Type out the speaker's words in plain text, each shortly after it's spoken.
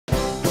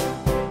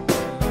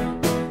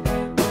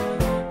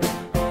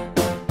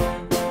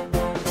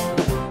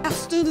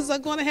are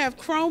going to have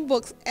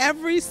Chromebooks,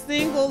 every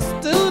single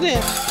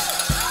student.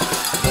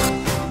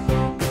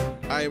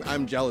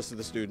 I'm jealous of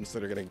the students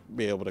that are going to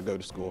be able to go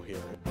to school here.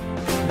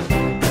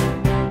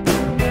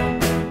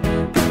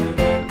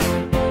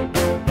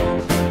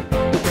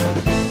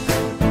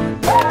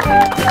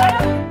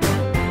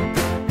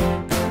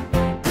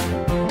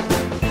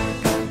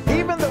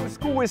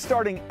 Is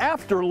starting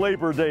after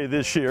Labor Day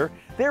this year,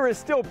 there is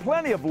still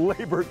plenty of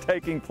labor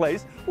taking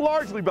place,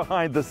 largely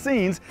behind the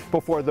scenes,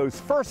 before those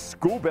first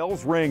school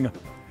bells ring.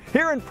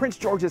 Here in Prince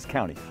George's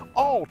County,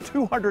 all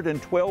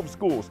 212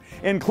 schools,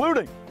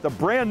 including the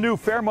brand new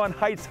Fairmont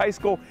Heights High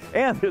School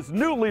and this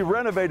newly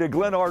renovated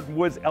Glen Arden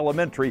Woods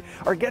Elementary,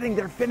 are getting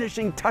their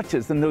finishing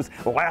touches and those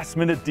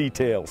last-minute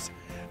details.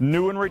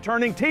 New and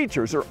returning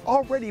teachers are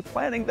already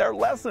planning their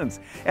lessons.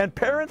 And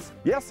parents,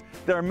 yes,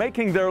 they're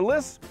making their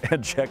lists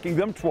and checking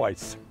them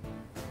twice.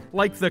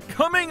 Like the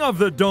coming of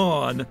the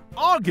dawn,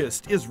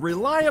 August is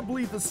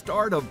reliably the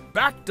start of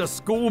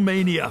back-to-school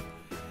mania.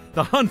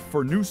 The hunt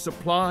for new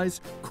supplies,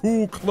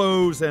 cool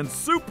clothes, and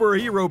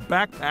superhero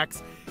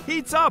backpacks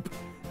heats up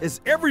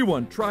as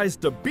everyone tries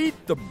to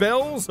beat the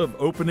bells of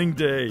opening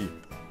day.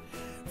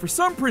 For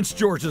some Prince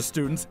George's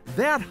students,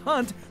 that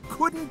hunt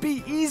couldn't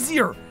be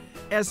easier,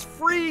 as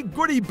free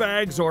goodie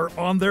bags are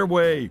on their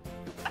way.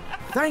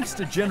 Thanks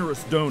to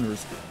generous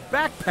donors,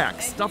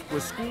 backpacks stuffed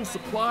with school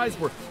supplies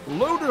were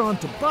loaded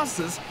onto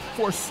buses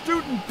for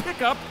student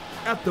pickup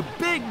at the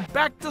big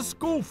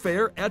back-to-school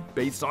fair at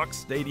Baysox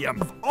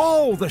Stadium. Of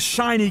all the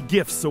shiny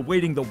gifts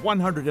awaiting the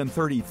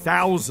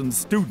 130,000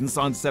 students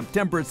on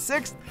September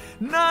 6th,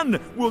 none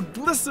will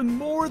glisten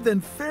more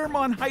than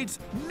Fairmont Heights'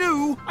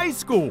 new high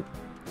school.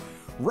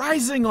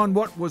 Rising on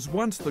what was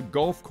once the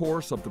golf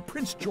course of the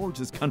Prince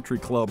George's Country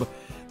Club,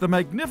 the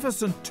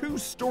magnificent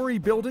two-story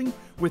building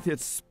with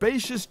its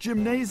spacious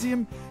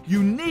gymnasium,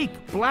 unique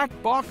black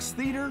box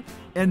theater,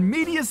 and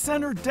media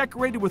center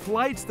decorated with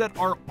lights that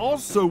are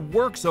also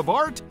works of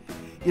art,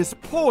 is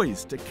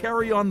poised to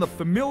carry on the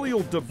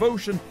familial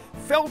devotion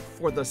felt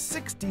for the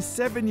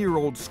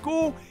 67-year-old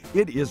school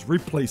it is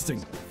replacing.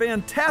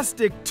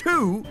 Fantastic,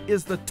 too,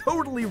 is the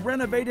totally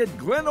renovated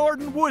Glen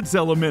Arden Woods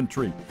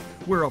Elementary,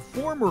 where a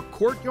former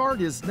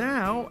courtyard is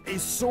now a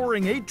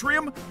soaring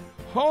atrium,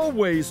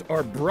 hallways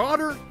are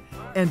broader,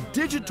 and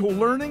digital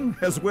learning,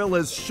 as well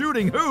as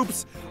shooting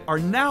hoops, are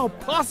now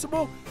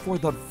possible for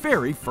the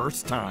very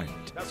first time.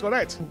 That's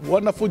correct.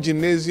 Wonderful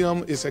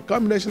gymnasium. It's a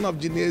combination of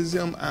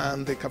gymnasium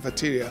and the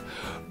cafeteria.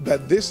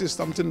 But this is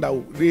something that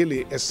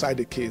really excites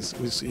the kids.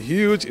 It's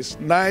huge, it's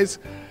nice.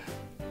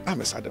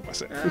 I'm excited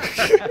myself.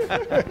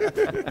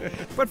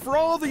 But for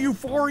all the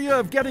euphoria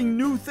of getting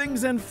new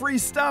things and free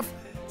stuff,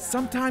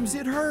 sometimes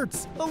it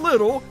hurts a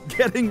little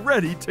getting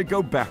ready to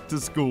go back to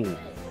school.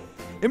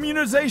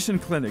 Immunization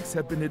clinics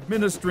have been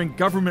administering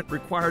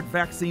government-required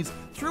vaccines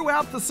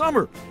throughout the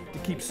summer to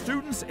keep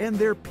students and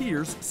their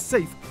peers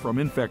safe from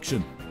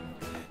infection.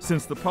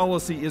 Since the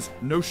policy is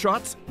no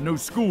shots, no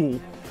school,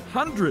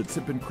 hundreds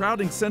have been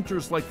crowding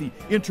centers like the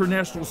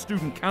International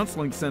Student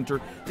Counseling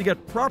Center to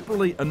get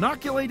properly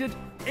inoculated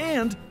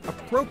and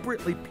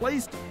appropriately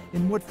placed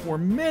in what for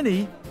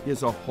many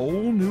is a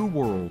whole new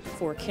world.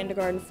 For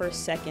kindergarten,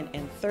 first, second,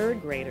 and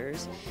third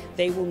graders,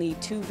 they will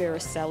need 2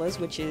 varicellas,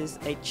 which is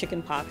a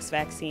chickenpox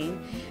vaccine,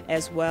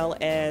 as well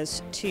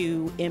as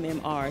 2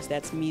 MMRs,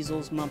 that's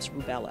measles, mumps,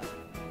 rubella.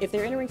 If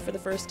they're entering for the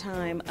first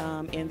time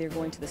and they're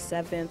going to the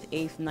 7th,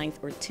 8th, 9th,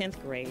 or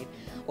 10th grade,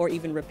 or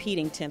even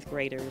repeating 10th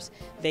graders,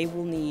 they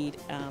will need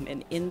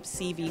an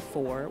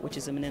MCV4, which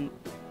is a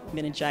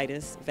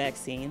meningitis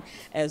vaccine,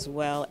 as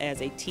well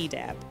as a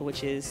Tdap,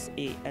 which is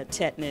a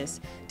tetanus,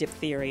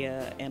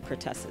 diphtheria, and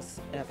pertussis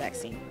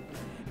vaccine.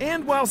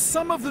 And while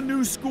some of the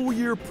new school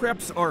year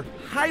preps are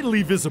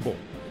highly visible,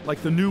 like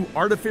the new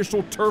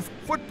artificial turf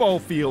football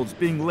fields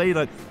being laid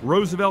at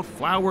Roosevelt,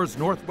 Flowers,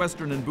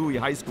 Northwestern, and Bowie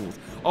high schools,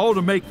 all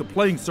to make the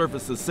playing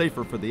surfaces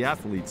safer for the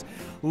athletes,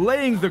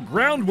 laying the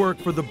groundwork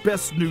for the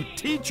best new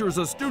teachers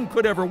a student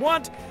could ever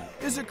want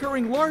is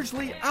occurring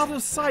largely out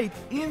of sight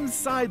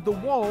inside the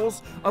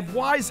walls of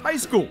Wise High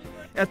School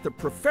at the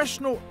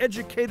Professional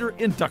Educator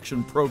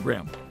Induction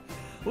Program.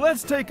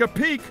 Let's take a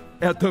peek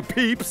at the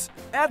peeps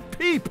at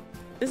PEEP.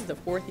 This is the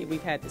 4th year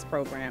we've had this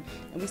program,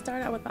 and we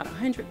started out with about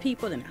 100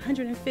 people, then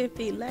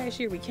 150. Last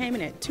year we came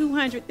in at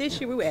 200.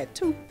 This year we were at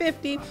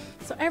 250.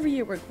 So every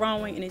year we're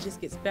growing, and it just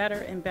gets better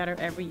and better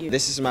every year.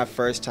 This is my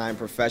first time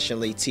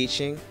professionally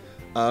teaching,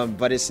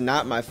 but it's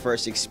not my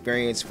first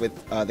experience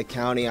with the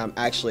county. I'm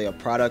actually a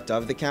product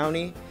of the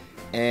county,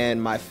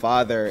 and my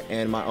father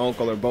and my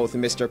uncle are both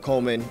Mr.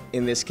 Coleman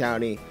in this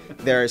county.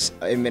 They're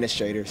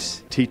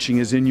administrators. Teaching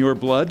is in your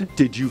blood.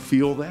 Did you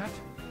feel that?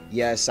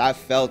 Yes, I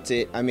felt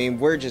it. I mean,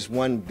 we're just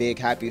one big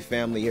happy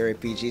family here at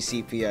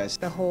PGCPS.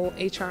 The whole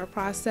HR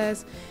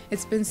process,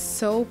 it's been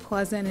so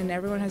pleasant, and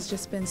everyone has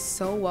just been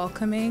so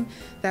welcoming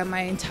that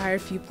my entire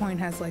viewpoint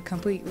has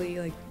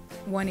completely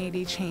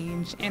 180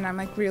 change, and I'm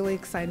really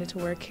excited to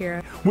work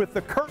here. With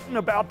the curtain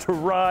about to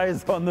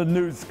rise on the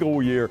new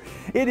school year,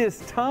 it is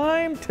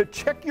time to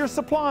check your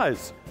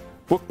supplies.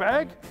 Book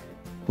bag,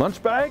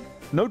 lunch bag,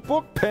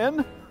 notebook,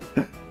 pen.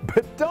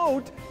 But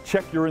don't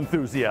check your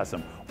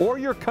enthusiasm or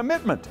your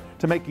commitment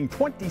to making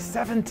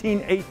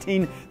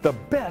 2017-18 the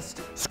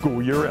best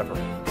school year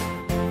ever.